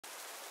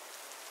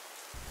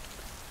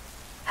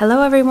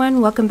Hello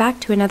everyone, welcome back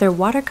to another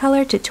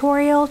watercolor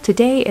tutorial.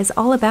 Today is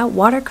all about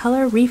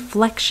watercolor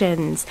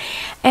reflections,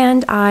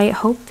 and I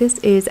hope this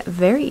is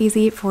very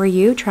easy for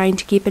you, trying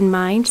to keep in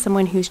mind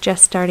someone who's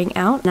just starting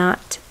out,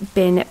 not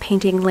been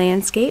painting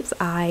landscapes.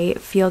 I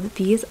feel that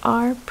these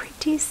are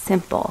pretty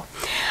simple.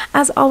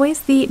 As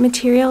always, the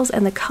materials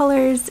and the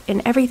colors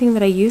and everything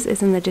that I use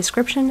is in the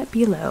description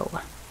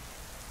below.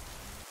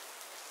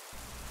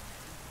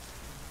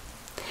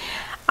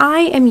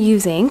 I am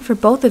using, for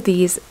both of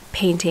these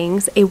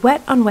paintings, a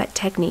wet on wet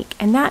technique,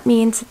 and that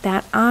means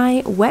that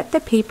I wet the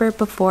paper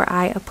before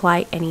I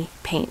apply any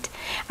paint.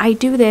 I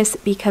do this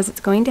because it's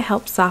going to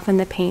help soften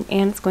the paint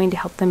and it's going to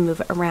help them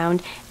move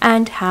around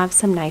and have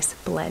some nice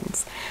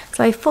blends.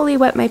 So I fully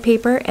wet my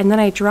paper and then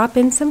I drop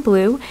in some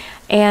blue,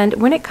 and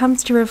when it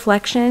comes to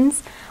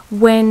reflections,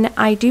 when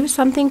I do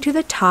something to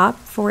the top,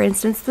 for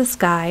instance the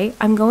sky,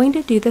 I'm going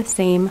to do the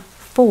same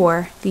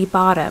for the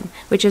bottom,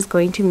 which is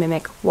going to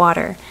mimic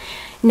water.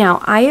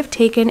 Now, I have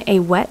taken a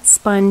wet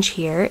sponge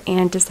here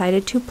and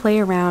decided to play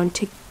around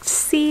to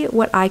see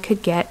what I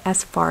could get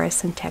as far as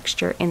some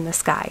texture in the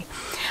sky.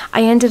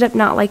 I ended up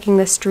not liking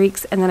the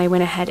streaks, and then I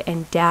went ahead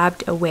and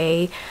dabbed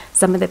away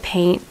some of the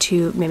paint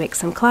to mimic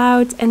some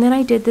clouds, and then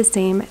I did the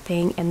same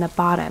thing in the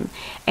bottom.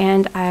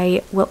 And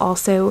I will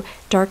also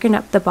darken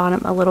up the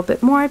bottom a little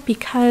bit more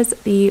because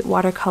the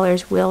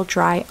watercolors will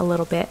dry a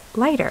little bit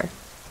lighter.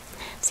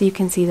 So you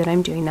can see that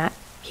I'm doing that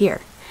here.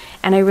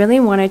 And I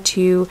really wanted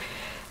to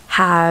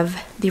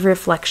have the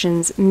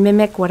reflections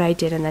mimic what I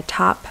did in the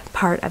top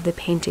part of the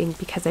painting,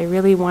 because I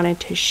really wanted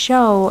to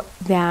show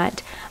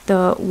that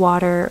the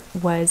water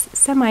was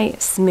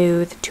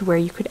semi-smooth to where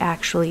you could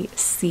actually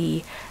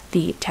see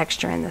the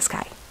texture in the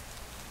sky.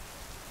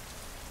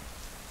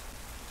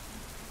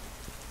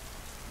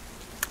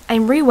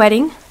 I'm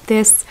re-wetting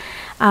this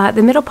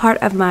the middle part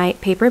of my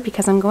paper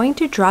because I'm going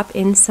to drop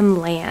in some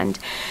land,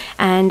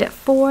 and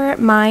for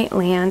my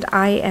land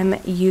I am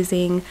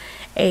using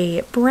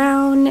a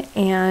brown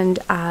and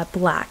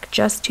black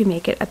just to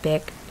make it a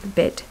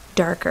bit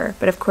darker.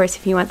 But of course,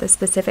 if you want the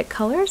specific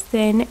colors,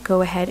 then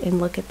go ahead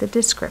and look at the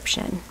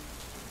description.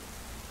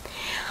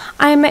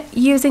 I'm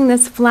using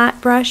this flat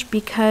brush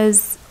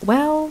because,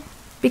 well,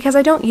 because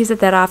I don't use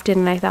it that often,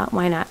 and I thought,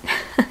 why not?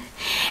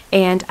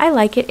 And I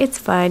like it, it's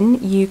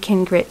fun. You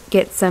can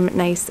get some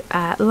nice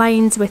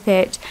lines with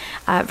it,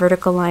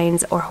 vertical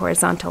lines or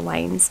horizontal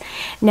lines.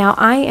 Now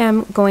I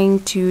am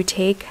going to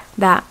take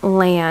that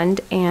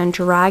land and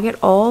drag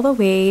it all the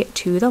way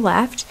to the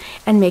left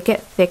and make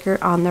it thicker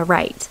on the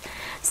right.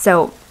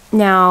 So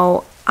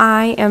now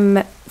I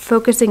am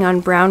focusing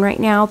on brown right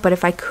now, but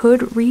if I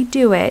could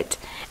redo it,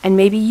 and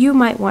maybe you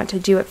might want to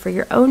do it for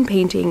your own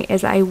painting,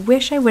 is I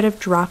wish I would have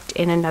dropped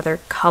in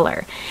another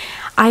color.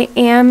 I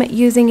am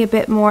using a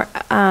bit more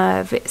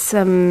of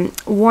some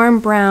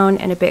warm brown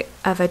and a bit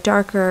of a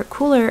darker,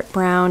 cooler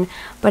brown,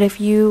 but if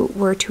you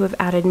were to have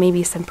added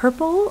maybe some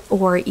purple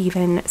or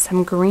even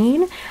some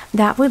green,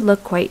 that would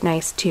look quite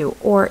nice too.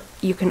 Or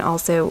you can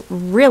also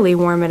really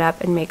warm it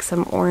up and make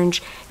some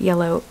orange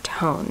yellow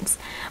tones.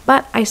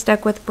 But I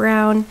stuck with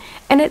brown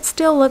and it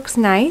still looks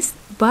nice,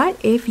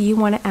 but if you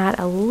want to add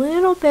a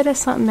little bit of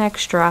something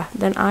extra,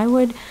 then I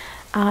would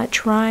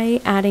try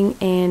adding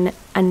in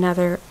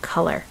another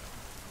color.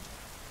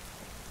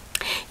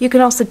 You can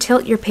also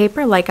tilt your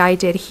paper like I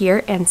did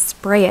here and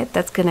spray it.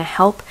 That's going to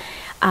help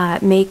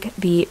make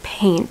the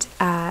paint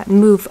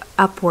move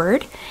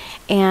upward.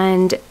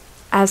 And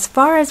as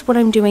far as what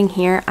I'm doing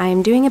here,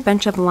 I'm doing a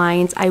bunch of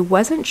lines. I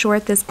wasn't sure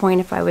at this point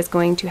if I was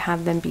going to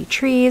have them be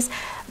trees,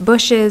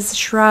 bushes,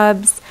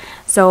 shrubs.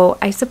 So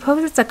I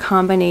suppose it's a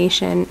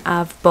combination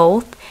of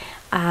both,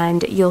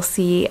 and you'll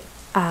see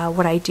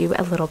what I do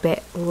a little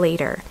bit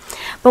later.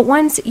 But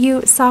once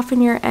you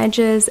soften your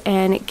edges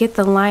and get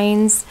the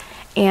lines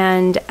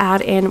and add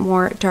in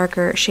more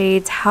darker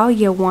shades how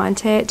you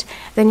want it,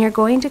 then you're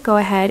going to go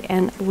ahead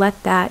and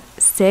let that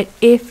sit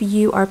if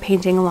you are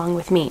painting along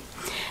with me.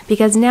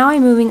 Because now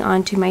I'm moving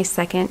on to my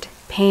second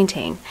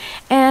painting,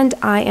 and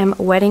I am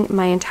wetting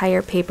my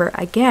entire paper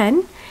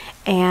again,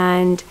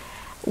 and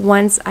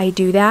once I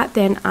do that,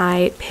 then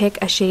I pick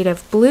a shade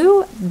of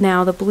blue.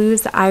 Now the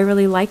blues that I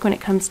really like when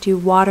it comes to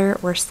water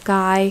or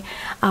sky,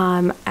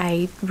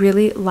 I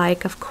really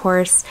like, of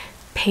course,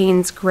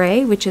 Paynes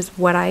Gray, which is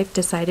what I've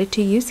decided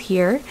to use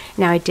here.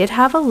 Now I did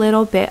have a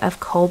little bit of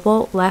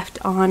cobalt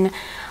left on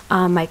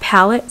my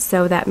palette,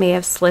 so that may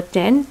have slipped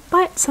in,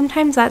 but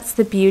sometimes that's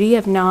the beauty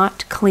of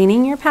not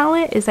cleaning your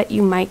palette, is that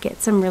you might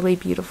get some really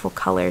beautiful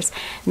colors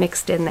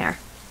mixed in there.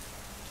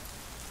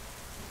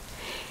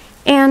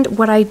 And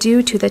what I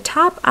do to the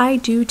top, I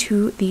do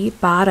to the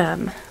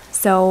bottom.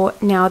 So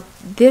now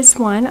this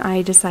one,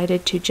 I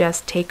decided to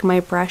just take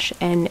my brush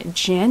and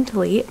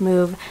gently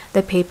move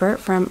the paper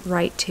from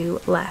right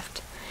to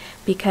left,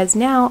 because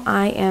now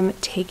I am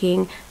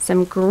taking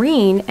some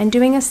green and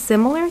doing a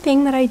similar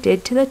thing that I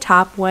did to the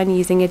top one,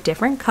 using a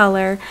different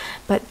color,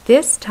 but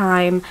this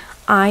time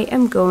I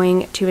am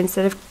going to,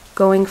 instead of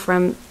going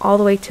from all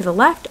the way to the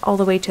left, all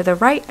the way to the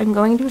right, I'm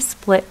going to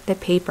split the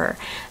paper.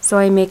 So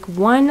I make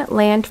one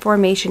land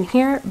formation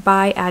here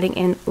by adding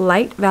in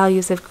light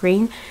values of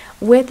green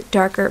with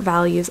darker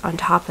values on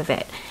top of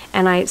it.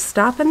 And I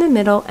stop in the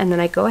middle, and then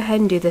I go ahead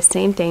and do the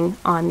same thing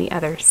on the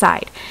other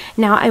side.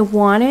 Now I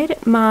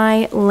wanted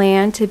my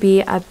land to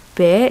be a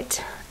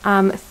bit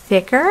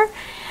thicker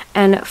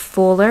and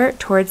fuller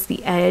towards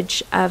the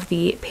edge of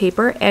the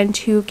paper and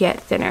to get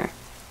thinner.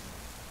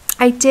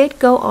 I did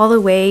go all the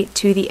way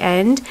to the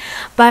end,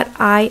 but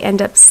I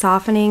end up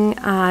softening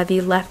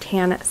the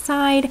left-hand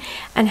side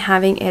and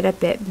having it a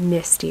bit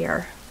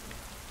mistier,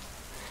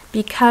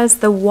 because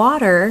the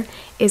water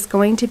is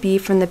going to be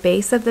from the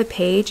base of the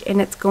page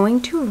and it's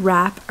going to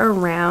wrap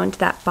around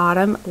that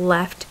bottom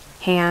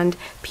left-hand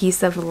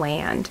piece of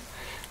land.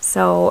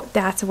 So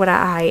that's what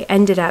I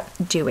ended up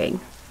doing.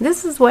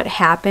 This is what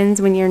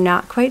happens when you're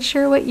not quite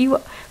sure what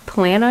you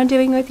plan on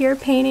doing with your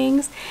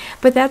paintings,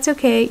 but that's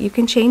okay. You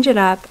can change it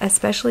up,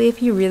 especially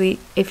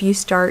if you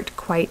start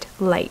quite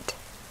light.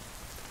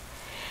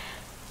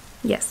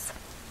 Yes.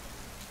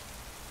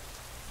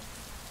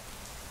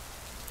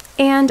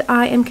 And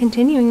I am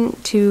continuing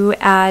to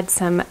add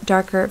some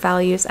darker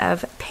values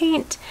of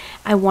paint.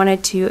 I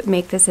wanted to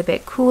make this a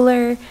bit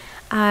cooler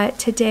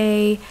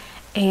today.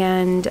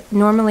 And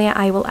normally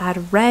I will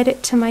add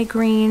red to my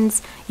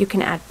greens. You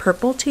can add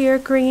purple to your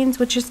greens,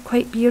 which is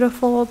quite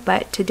beautiful,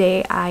 but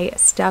today I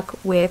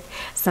stuck with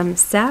some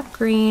Sap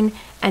Green,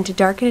 and to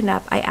darken it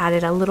up I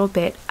added a little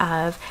bit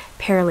of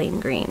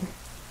Perylene Green.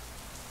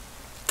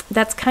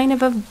 That's kind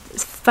of a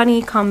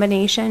funny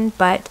combination,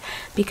 but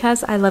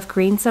because I love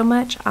green so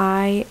much,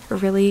 I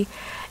really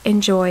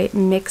enjoy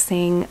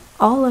mixing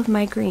all of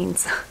my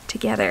greens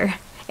together,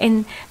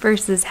 and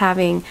versus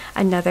having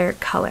another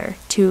color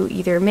to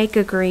either make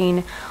a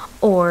green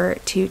or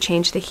to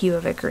change the hue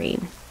of a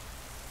green.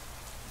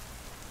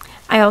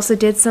 I also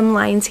did some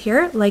lines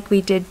here like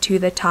we did to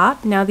the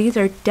top. Now these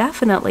are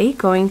definitely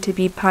going to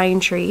be pine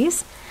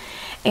trees,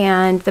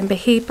 and the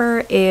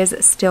paper is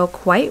still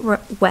quite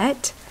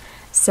wet,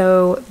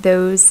 so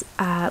those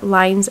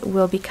lines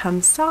will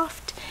become soft.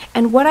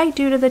 And what I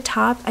do to the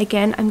top,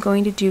 again, I'm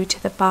going to do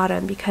to the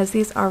bottom because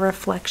these are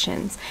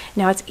reflections.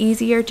 Now it's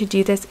easier to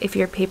do this if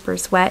your paper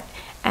is wet,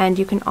 and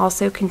you can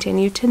also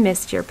continue to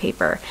mist your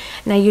paper.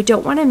 Now you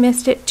don't want to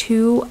mist it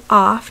too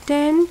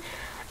often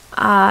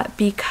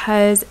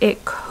because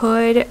it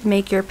could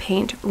make your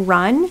paint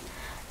run.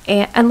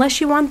 And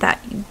unless you want that,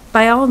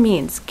 by all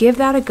means, give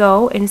that a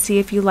go and see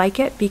if you like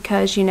it,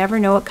 because you never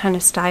know what kind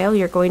of style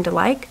you're going to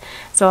like.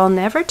 So I'll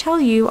never tell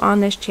you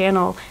on this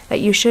channel that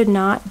you should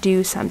not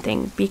do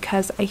something,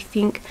 because I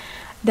think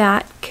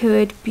that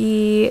could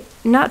be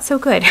not so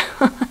good.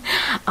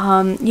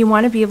 You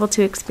want to be able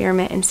to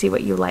experiment and see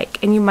what you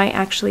like, and you might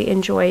actually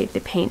enjoy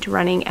the paint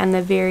running and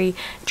the very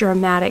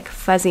dramatic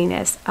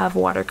fuzziness of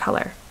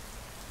watercolor.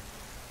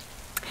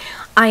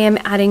 I am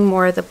adding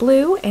more of the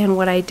blue, and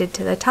what I did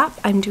to the top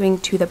I'm doing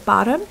to the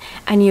bottom,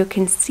 and you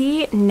can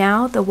see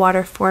now the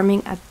water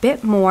forming a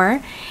bit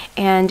more,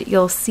 and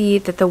you'll see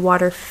that the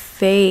water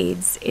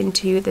fades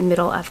into the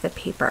middle of the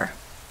paper.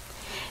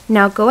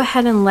 Now go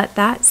ahead and let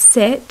that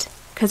sit,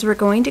 because we're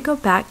going to go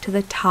back to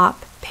the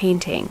top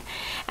painting,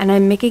 and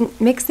I'm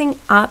mixing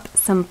up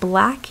some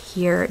black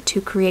here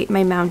to create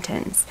my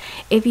mountains.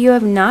 If you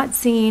have not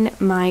seen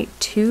my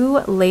 2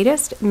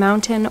 latest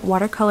mountain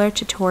watercolor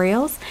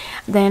tutorials,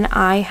 then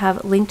I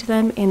have linked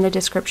them in the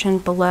description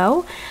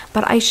below,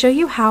 but I show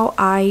you how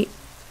I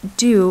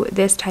do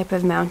this type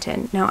of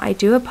mountain. Now I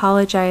do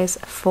apologize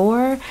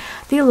for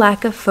the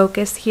lack of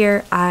focus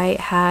here. I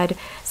had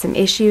some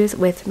issues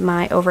with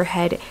my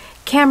overhead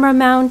camera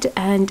mount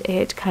and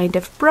it kind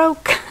of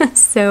broke,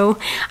 so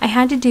I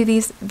had to do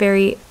these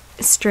very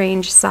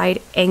strange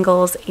side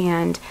angles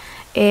and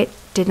it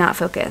did not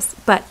focus,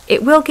 but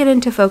it will get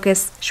into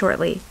focus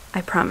shortly,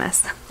 I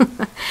promise.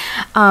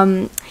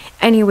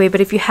 Anyway, but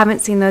if you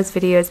haven't seen those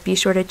videos, be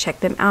sure to check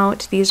them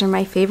out. These are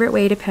my favorite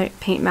way to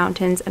paint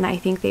mountains, and I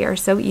think they are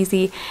so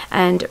easy,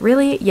 and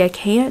really you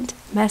can't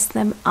mess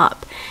them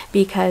up,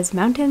 because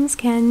mountains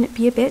can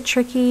be a bit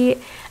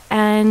tricky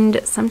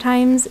and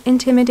sometimes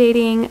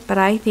intimidating, but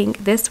I think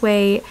this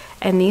way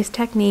and these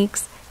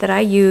techniques that I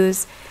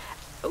use,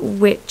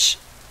 which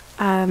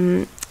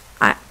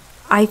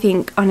I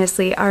think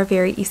honestly are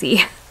very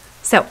easy.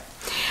 So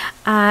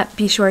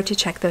be sure to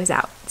check those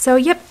out. So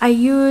yep, I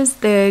use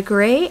the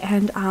gray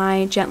and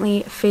I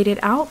gently fade it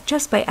out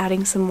just by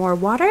adding some more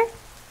water,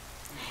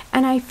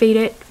 and I fade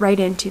it right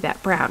into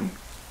that brown.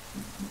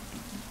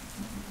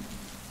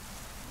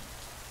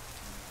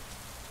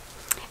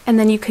 And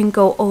then you can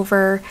go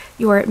over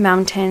your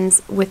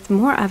mountains with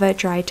more of a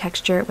dry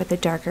texture with a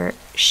darker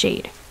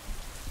shade.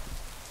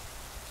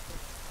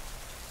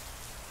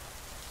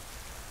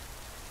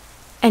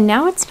 And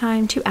now it's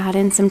time to add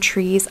in some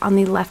trees on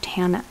the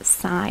left-hand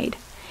side.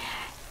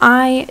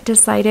 I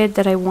decided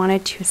that I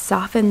wanted to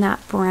soften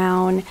that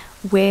brown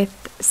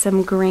with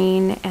some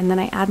green, and then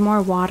I add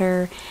more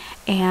water,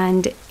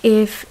 And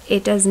if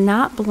it does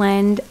not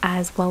blend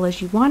as well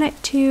as you want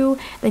it to,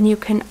 then you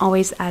can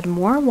always add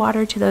more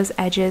water to those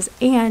edges,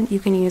 and you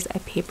can use a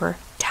paper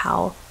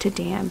towel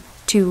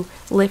to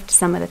lift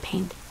some of the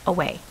paint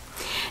away.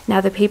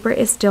 Now the paper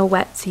is still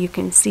wet, so you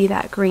can see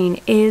that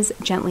green is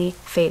gently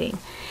fading.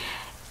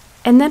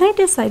 And then I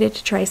decided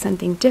to try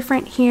something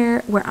different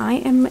here, where I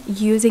am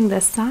using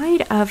the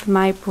side of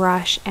my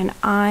brush and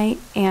I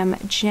am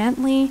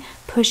gently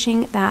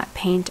pushing that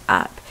paint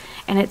up.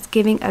 And it's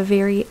giving a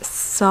very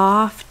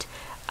soft,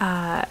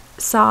 what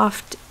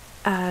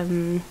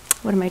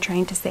am I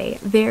trying to say?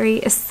 Very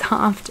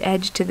soft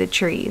edge to the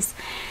trees.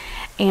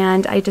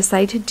 And I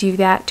decided to do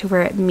that to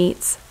where it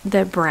meets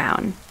the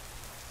brown.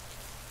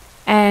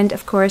 And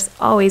of course,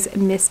 always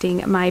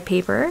misting my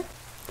paper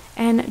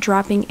and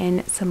dropping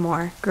in some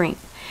more green.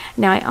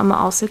 Now I am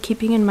also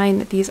keeping in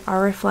mind that these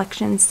are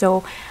reflections,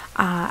 so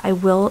I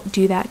will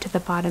do that to the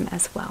bottom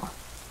as well.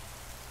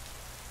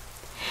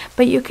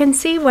 But you can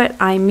see what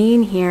I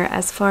mean here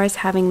as far as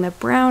having the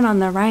brown on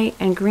the right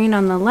and green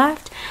on the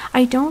left.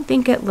 I don't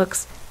think it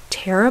looks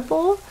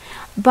terrible,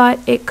 but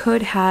it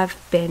could have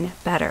been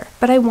better.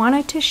 But I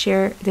wanted to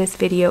share this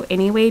video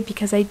anyway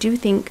because I do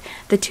think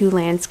the two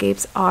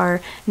landscapes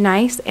are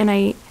nice, and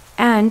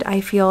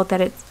I feel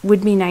that it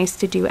would be nice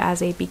to do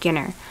as a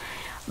beginner.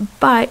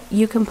 But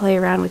you can play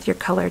around with your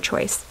color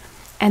choice.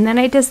 And then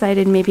I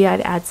decided maybe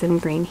I'd add some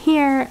green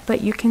here,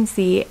 but you can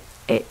see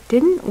it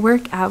didn't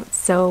work out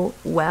so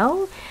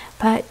well,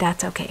 but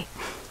that's okay.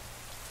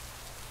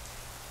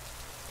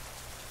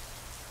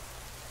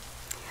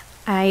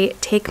 I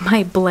take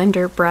my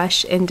blender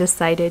brush and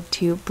decided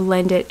to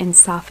blend it and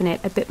soften it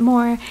a bit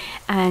more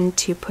and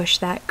to push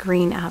that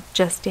green up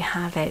just to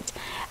have it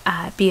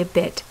be a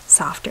bit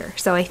softer.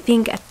 So I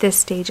think at this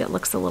stage it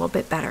looks a little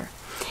bit better.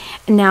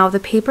 Now the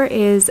paper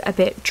is a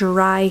bit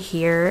dry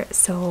here,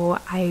 so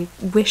I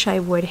wish I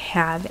would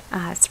have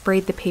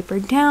sprayed the paper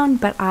down,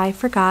 but I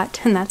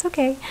forgot, and that's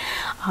okay.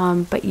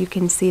 But you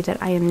can see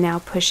that I am now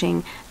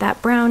pushing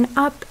that brown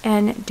up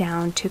and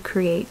down to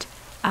create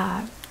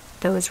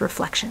those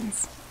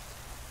reflections.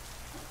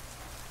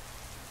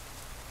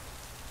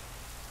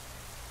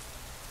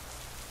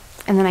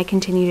 And then I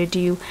continue to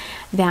do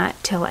that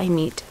till I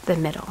meet the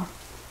middle.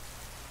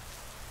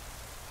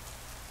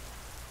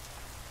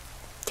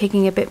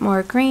 Taking a bit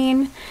more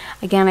green.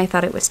 Again, I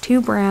thought it was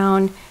too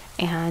brown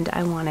and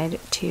I wanted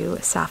to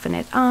soften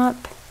it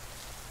up.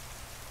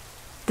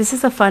 This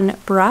is a fun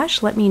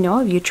brush. Let me know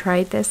if you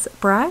tried this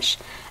brush.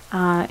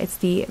 It's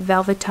the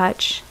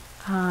Velvetouch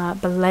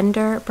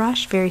blender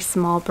brush, very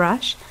small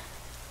brush,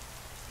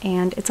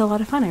 and it's a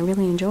lot of fun. I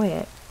really enjoy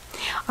it.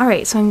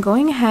 Alright, so I'm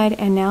going ahead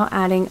and now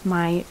adding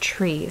my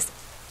trees.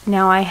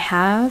 Now I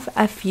have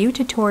a few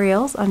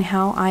tutorials on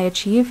how I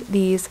achieve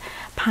these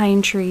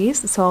pine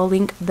trees, so I'll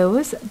link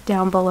those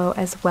down below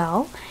as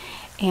well.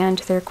 And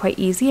they're quite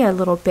easy, a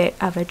little bit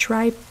of a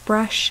dry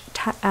brush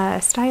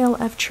style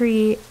of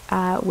tree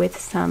with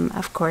some,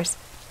 of course,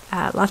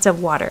 lots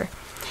of water,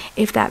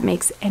 if that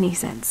makes any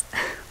sense.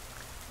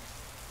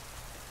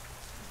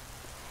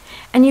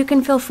 And you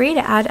can feel free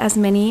to add as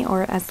many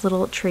or as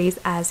little trees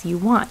as you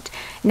want.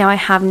 Now I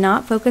have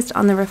not focused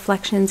on the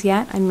reflections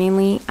yet. I'm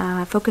mainly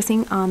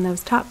focusing on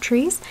those top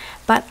trees,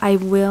 but I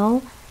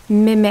will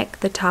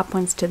mimic the top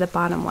ones to the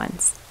bottom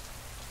ones.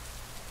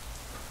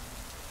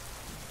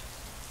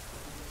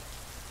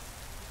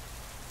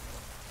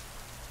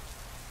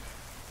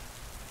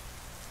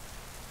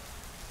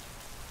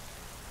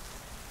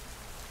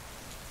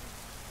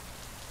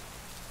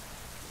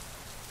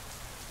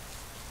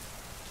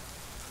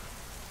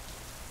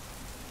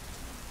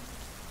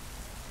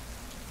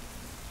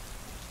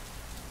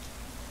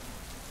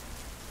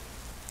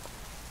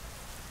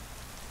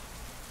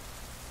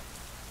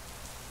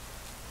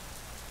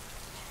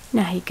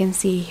 Now you can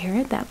see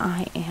here that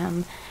I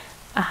am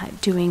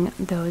doing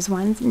those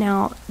ones.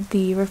 Now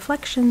the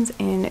reflections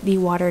in the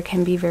water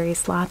can be very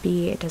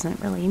sloppy. It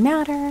doesn't really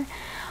matter.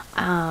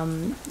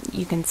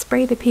 You can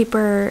spray the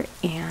paper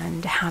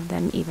and have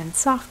them even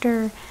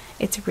softer.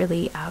 It's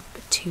really up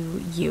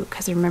to you,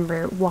 because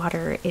remember,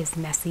 water is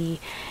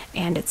messy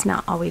and it's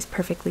not always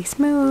perfectly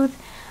smooth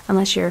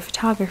unless you're a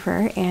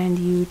photographer and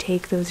you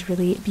take those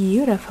really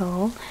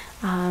beautiful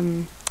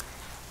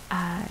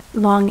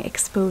long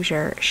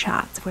exposure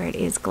shots where it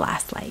is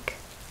glass-like,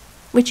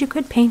 which you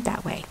could paint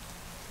that way.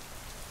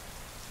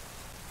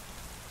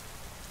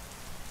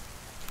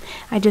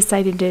 I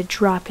decided to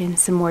drop in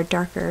some more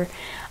darker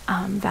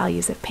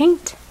values of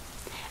paint,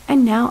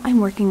 and now I'm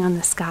working on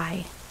the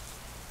sky.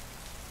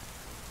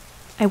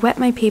 I wet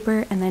my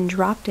paper and then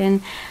dropped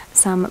in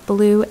some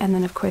blue, and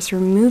then of course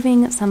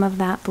removing some of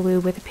that blue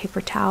with a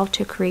paper towel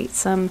to create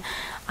some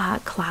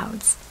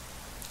clouds.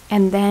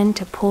 And then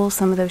to pull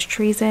some of those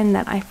trees in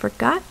that I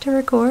forgot to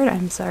record,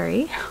 I'm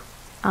sorry,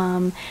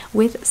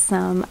 with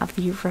some of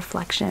the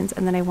reflections,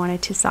 and then I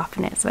wanted to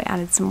soften it, so I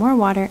added some more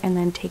water, and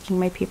then taking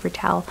my paper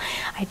towel,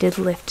 I did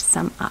lift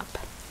some up.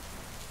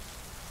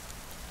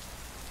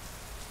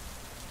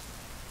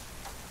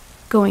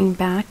 Going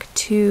back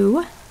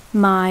to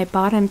my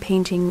bottom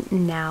painting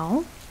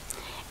now,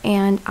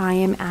 and I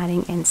am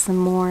adding in some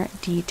more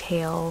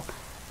detail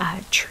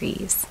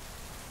trees.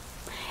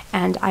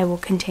 And I will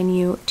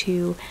continue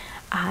to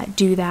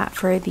do that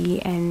for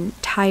the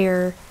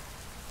entire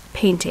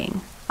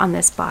painting on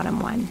this bottom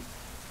one.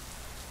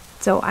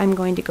 So I'm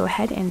going to go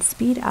ahead and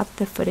speed up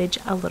the footage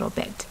a little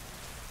bit.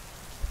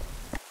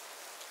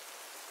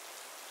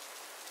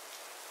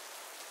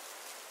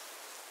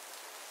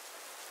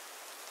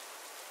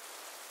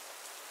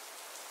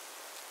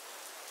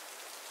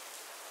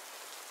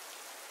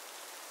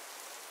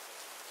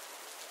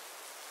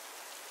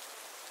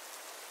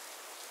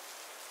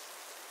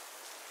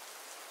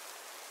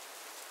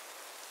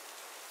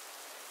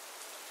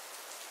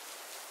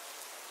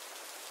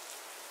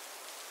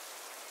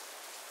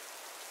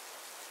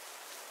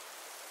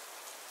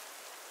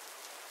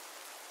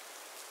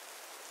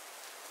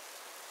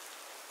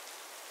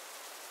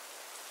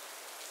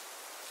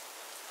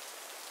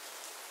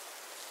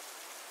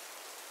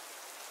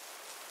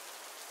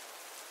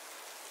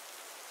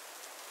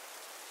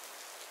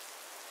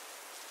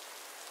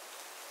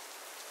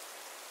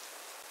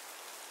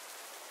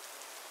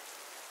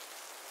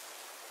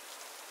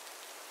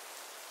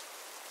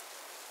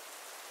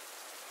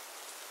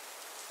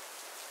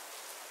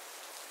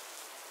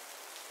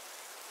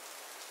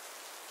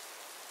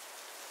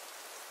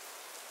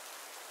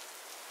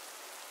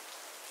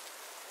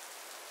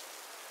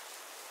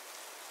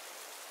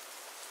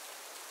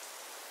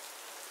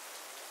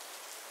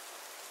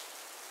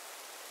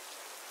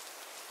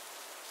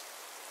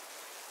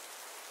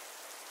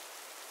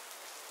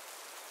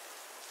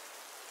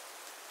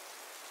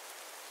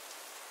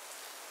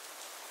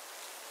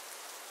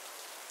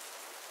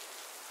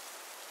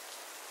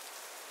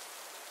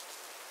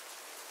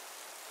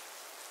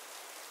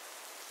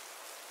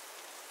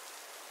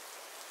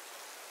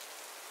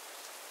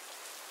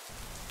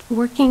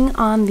 Working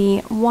on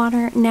the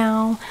water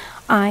now,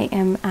 I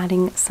am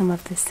adding some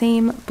of the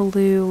same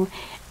blue,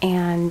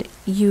 and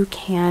you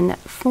can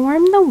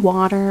form the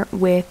water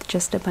with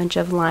just a bunch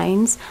of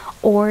lines,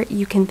 or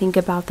you can think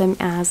about them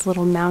as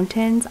little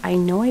mountains. I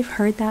know I've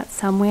heard that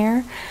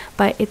somewhere,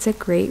 but it's a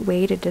great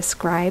way to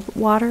describe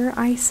water,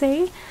 I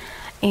say.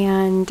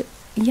 And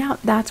yeah,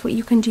 that's what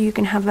you can do. You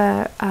can have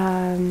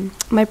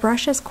my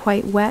brush is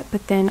quite wet,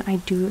 but then I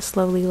do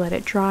slowly let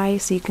it dry,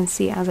 so you can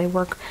see as I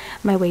work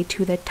my way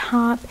to the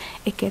top,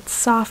 it gets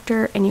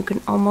softer, and you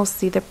can almost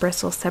see the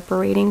bristles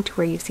separating to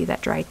where you see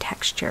that dry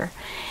texture.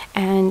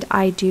 And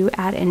I do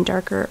add in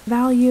darker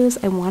values.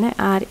 I want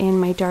to add in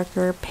my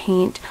darker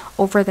paint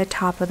over the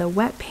top of the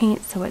wet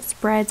paint so it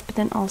spreads, but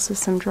then also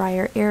some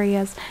drier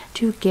areas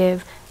to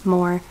give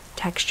more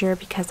texture,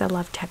 because I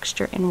love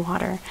texture in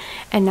water.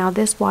 And now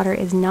this water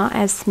is not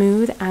as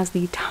smooth as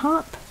the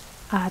top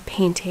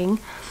painting,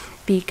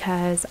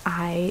 because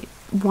I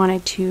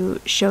wanted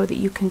to show that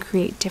you can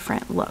create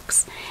different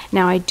looks.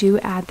 Now I do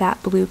add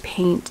that blue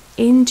paint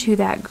into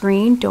that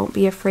green. Don't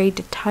be afraid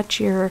to touch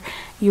your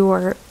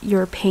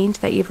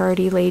paint that you've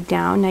already laid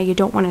down. Now you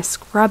don't want to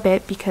scrub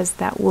it, because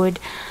that would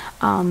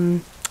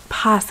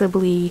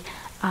possibly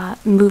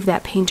move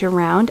that paint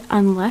around.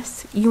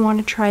 Unless you want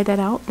to try that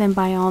out, then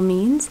by all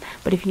means,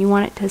 but if you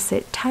want it to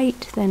sit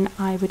tight, then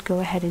I would go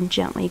ahead and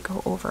gently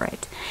go over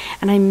it.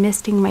 And I'm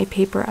misting my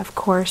paper, of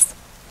course,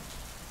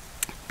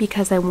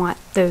 because I want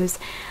those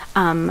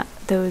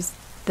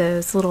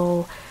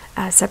little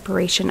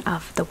separation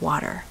of the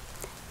water.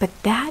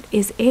 But that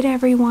is it,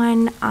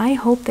 everyone. I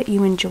hope that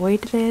you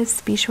enjoyed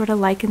this. Be sure to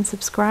like and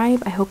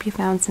subscribe. I hope you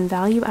found some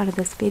value out of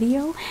this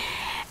video,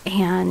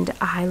 and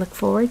I look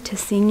forward to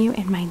seeing you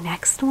in my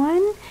next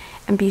one.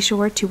 And be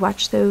sure to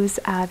watch those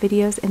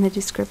videos in the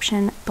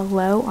description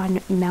below on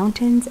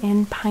mountains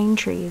and pine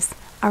trees.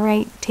 All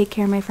right, take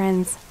care, my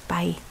friends.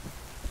 Bye.